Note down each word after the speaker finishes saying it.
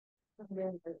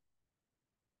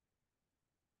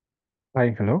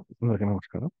Hi hello అందరికీ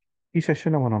నమస్కారం. ఈ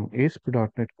సెషన్లో మనం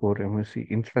ASP.NET కోర్ MVC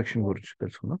ఇంట్రడక్షన్ గురించి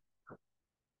తెలుసుకుందాం.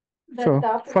 So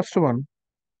first one,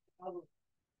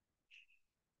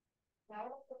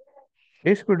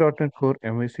 ASP.NET Core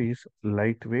MVC is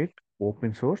lightweight,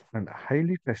 open source, and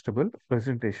highly testable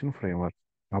presentation framework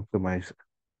optimized.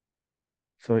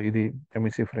 So ఇది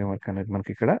MVC ఫ్రేమ్వర్క్ అనేది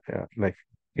మనకి ఇక్కడ లైక్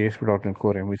ASP.NET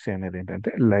Core MVC అనేది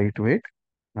ఏంటంటే లైట్ వెయిట్,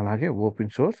 అలాగే open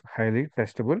source, highly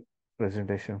testable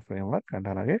presentation framework and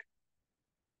అలాగే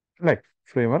like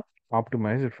framework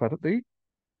optimised for the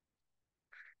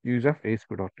use of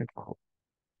ASP.NET Core.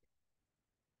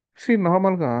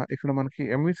 నార్మల్గా ఇక్కడ మనకి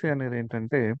MVC అనేది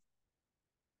ఏంటంటే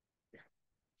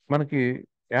మనకి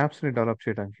యాప్స్ని డెవలప్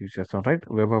చేయడానికి యూజ్ చేస్తాం, రైట్?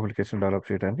 వెబ్ అప్లికేషన్ డెవలప్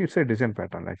చేయడానికి it's a design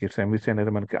pattern, like it's MVC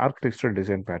అనేది మనకి architectural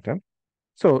design pattern.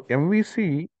 So MVC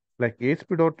like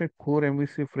ASP.NET Core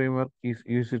MVC framework is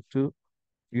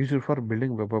used for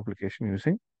building web application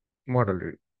using model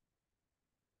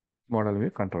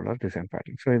view controller design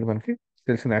pattern. So ఇది మనకి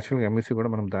తెలిసిన యాక్చువల్గా MVC కూడా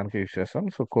మనం దానికి use చేస్తాం.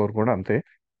 సో కోర్ కూడా అంతే.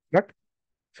 But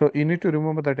so you need to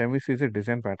remember that MVC is a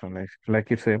design pattern, like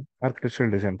it's a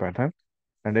architectural design pattern,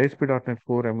 and ASP.NET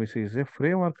Core MVC is a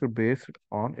framework based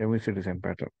on MVC design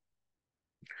pattern.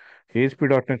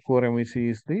 ASP.NET Core MVC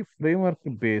is the framework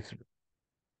based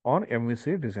on MVC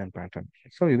design pattern.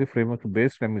 So ఇది framework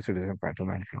based MVC design pattern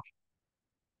అంటాం.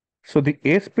 So the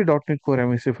ASP.NET Core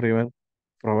MVC framework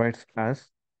provides us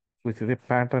with a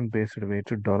pattern-based way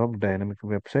to develop dynamic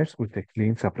websites with a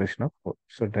clean separation of code.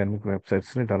 So dynamic websites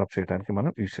ని develop చేయడానికి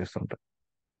మనం use చేస్తుంటాం.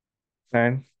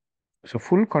 And so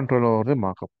full control over the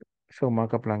markup. So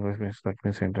markup language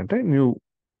means ఏంటంటే new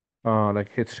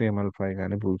like HTML5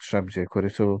 కానీ bootstrap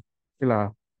jQuery. So ఇలా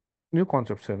new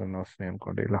concepts ఏదైనా వస్తున్నాయి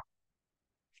అనుకోండి, ఇలా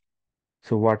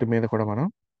సో వాటి మీద కూడా మనం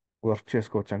వర్క్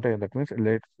చేసుకోవచ్చు. అంటే that means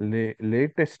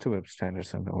latest web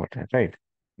standards అన్నమాట, రైట్?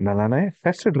 అలానే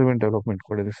టెస్ట్ డ్రివెన్ డెవలప్మెంట్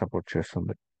కూడా ఇది సపోర్ట్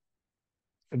చేస్తుంది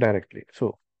directly. So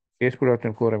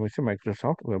ASP.NET Core MVC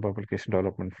Microsoft web application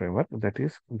development framework that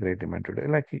is great demand today.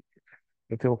 Like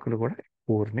ప్రతి ఒక్కరు కూడా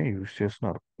కోర్ని యూజ్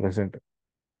చేస్తున్నారు ప్రెసెంట్.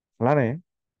 అలానే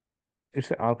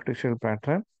it's architectural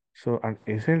pattern. So and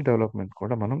agile development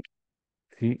కూడా మనం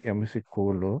ఈ MVC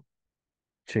కోర్లో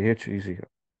చేయొచ్చు ఈజీగా,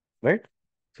 రైట్?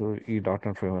 సో ఈ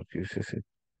 .NET ఫ్రేమ్వర్క్ యూజ్ చేసి,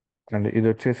 అండ్ ఇది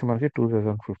వచ్చేసి మనకి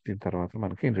 2015 తర్వాత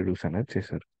మనకి ఇంట్రడ్యూస్ అనేది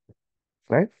చేశారు,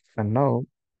 రైట్? అండ్ నౌ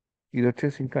ఇది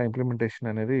వచ్చేసి ఇంకా ఇంప్లిమెంటేషన్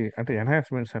అనేది అంటే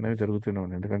ఎన్హాన్స్మెంట్స్ అనేవి జరుగుతూనే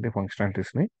ఉన్నాయి, ఎందుకంటే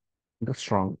ఫంక్షనాలిటీస్ని ఇంకా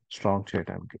స్ట్రాంగ్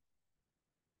చేయడానికి.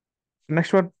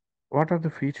 Next what are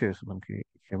the features? మనకి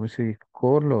MVC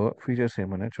కోర్లో ఫీచర్స్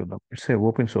ఏమనే చూద్దాం. It's a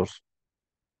open source.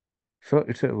 So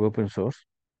it's a open source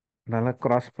అలా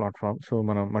క్రాస్ ప్లాట్ఫామ్. సో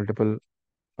మనం మల్టిపుల్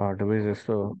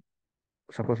డివైజెస్తో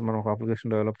సపోజ్ మనం ఒక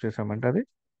అప్లికేషన్ డెవలప్ చేసామంటే అది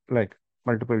like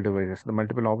multiple devices,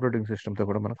 multiple operating సిస్టమ్తో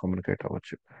కూడా మనం కమ్యూనికేట్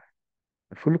అవ్వచ్చు.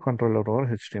 Full control over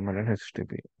HTML and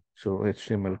HTTP. So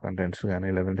HTML contents కానీ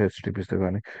లేదంటే HTTPస్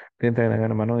కానీ దీంతో అయినా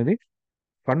కానీ మనం ఇది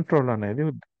కంట్రోల్ అనేది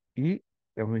ఈ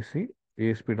MVC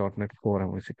ASP.NET Core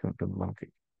MVCకి ఉంటుంది మనకి.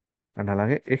 అండ్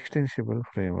అలాగే ఎక్స్టెన్సిబుల్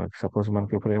ఫ్రేమ్వర్క్. సపోజ్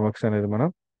మనకి ఫ్రేమ్వర్క్స్ అనేది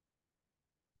మనం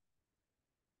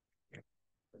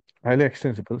highly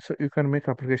extensible. So you can make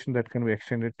application that can be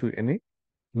extended to any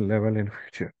level in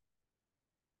future.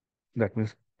 That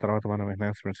means తర్వాత మనం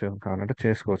ఎన్హాన్స్మెంట్స్ ఏం కావాలంటే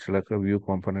చేసుకోవచ్చు, లైక్ వ్యూ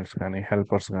కాంపోనెంట్స్ కానీ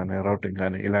హెల్పర్స్ కానీ రౌటింగ్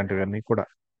కానీ ఇలాంటివన్నీ కూడా.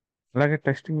 అలాగే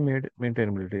టెస్టింగ్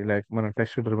మెయింటైనబిలిటీ, లైక్ మనం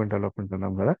టెస్ట్ డ్రివెన్ డెవలప్మెంట్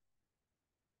అన్నాం కదా.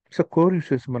 సో కోర్ యూస్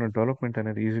చేసి మనం డెవలప్మెంట్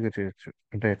అనేది ఈజీగా చేయొచ్చు,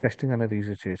 అంటే టెస్టింగ్ అనేది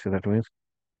ఈజీ చేయొచ్చు. దట్ మీన్స్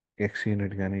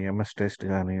XUnit కానీ MS టెస్ట్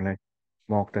కానీ లైక్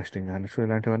మాక్ టెస్టింగ్ కానీ, సో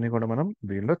ఇలాంటివన్నీ కూడా మనం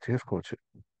దీనిలో చేసుకోవచ్చు.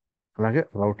 అలాగే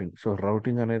రౌటింగ్. సో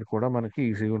రౌటింగ్ అనేది కూడా మనకి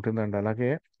ఈజీగా ఉంటుందండి.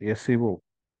 అలాగే SEO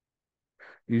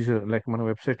యూజర్ లైక్ మన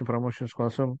వెబ్సైట్ ప్రమోషన్స్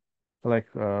కోసం లైక్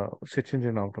సెర్చ్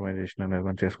ఇంజిన్ ఆప్టిమైజేషన్ అనేది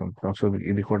మనం చేసుకుంటాం. సో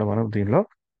ఇది కూడా మనం దీనిలో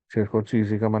చేసుకోవచ్చు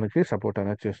ఈజీగా, మనకి సపోర్ట్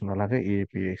అనేది చేస్తుంది. అలాగే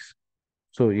APIs.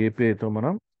 సో APIతో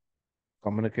మనం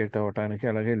కమ్యూనికేట్ అవ్వటానికి,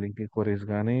 అలాగే లింకింగ్ క్వరీస్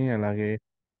కానీ, అలాగే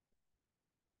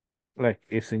like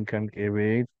async and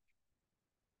await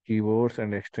keywords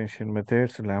and extension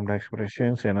methods, lambda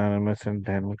expressions, anonymous and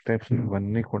dynamic types,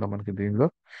 ఇవన్నీ కూడా మనకి దీనిలో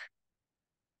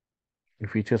ఈ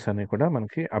ఫీచర్స్ అన్ని కూడా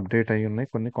మనకి అప్డేట్ అయి ఉన్నాయి,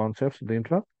 కొన్ని కాన్సెప్ట్స్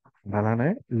దీంట్లో. అలానే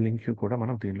లింక్ కూడా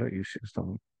మనం దీనిలో యూజ్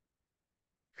చేస్తాము.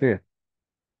 క్లియర్?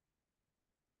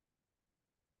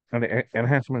 అండ్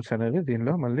ఎన్హాన్స్మెంట్స్ అనేది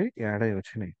దీనిలో మళ్ళీ యాడ్ అయ్యి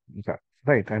వచ్చినాయి ఇంకా,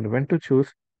 right? And when to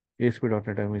choose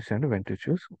ASP.NET MVC and when to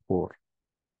choose core.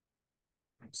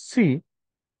 C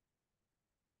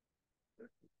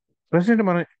present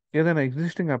మనం ఏదైనా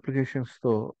ఎగ్జిస్టింగ్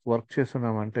అప్లికేషన్స్తో వర్క్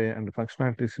చేస్తున్నామంటే అండ్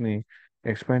ఫంక్షనాలిటీస్ని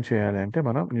ఎక్స్పాండ్ చేయాలి అంటే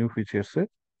మనం న్యూ ఫీచర్స్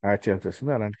యాడ్ చేయాల్సి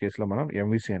వస్తుంది. అలాంటి కేసులో మనం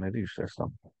MVC అనేది యూజ్ చేస్తాం.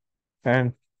 అండ్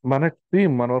మన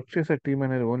వర్క్ చేసే టీం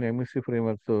అనేది ఓన్లీ ఎంఈసీ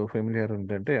ఫ్రేమ్వర్క్ ఫెమిలియర్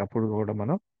ఉందంటే అప్పుడు కూడా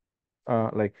మనం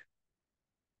లైక్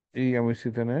ఈ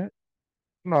ఎంఈసీతోనే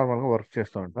నార్మల్గా వర్క్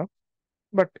చేస్తూ ఉంటాం.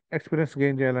 బట్ ఎక్స్పీరియన్స్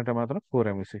గెయిన్ చేయాలంటే మాత్రం కోర్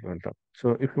ఎంఈసీకి వెళ్తాం. So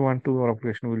if you want to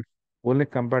application will only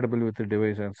compatible with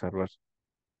device and servers.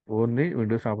 Only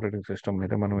Windows operating system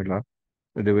మీద మనం ఇలా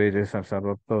డివైజెస్ అండ్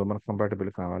సర్వర్తో మనకు కంపాటబుల్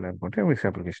కావాలి అనుకుంటే ఎంఈసీ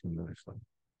అప్లికేషన్ ఇస్తాం.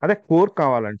 అదే కోర్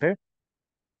కావాలంటే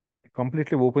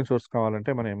కంప్లీట్లీ ఓపెన్ సోర్స్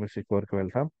కావాలంటే మనం ఎంఎస్సి కోర్కి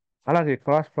వెళ్తాం. అలాగే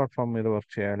క్రాస్ ప్లాట్ఫామ్ మీద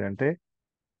వర్క్ చేయాలి అంటే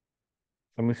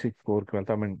ఎంఎస్సి కోర్కి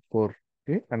వెళ్తాం. I mean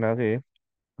కోర్కి. అండ్ అలాగే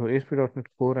ASP.NET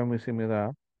కోర్ ఎంఎస్సి మీద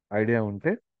ఐడియా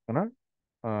ఉంటే మన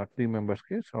టీమ్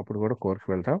మెంబర్స్కి సో అప్పుడు కూడా కోర్కి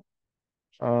వెళ్తాం.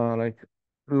 Like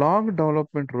long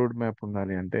development road map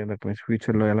ఉండాలి అంటే దట్ మీన్స్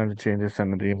ఫ్యూచర్లో ఎలాంటి చేంజెస్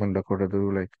అనేది ఏమి ఉండకూడదు.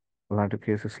 లైక్ అలాంటి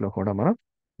కేసెస్లో కూడా మనం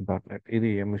 .NET ఇది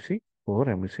ఎంఎస్సి కోర్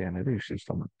ఎంఎస్సి అనేది యూస్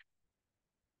చేస్తాం.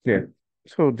 Clear.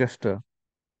 So just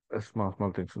small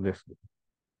small things just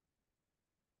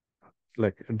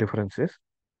like differences.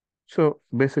 So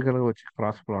బేసికల్గా వచ్చి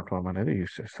క్రాస్ ప్లాట్ఫామ్ అనేది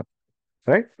యూస్ చేస్తాం.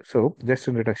 Right. So just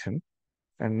introduction.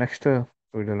 And next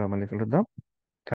వీడియోలో మళ్ళీ కలుద్దాం.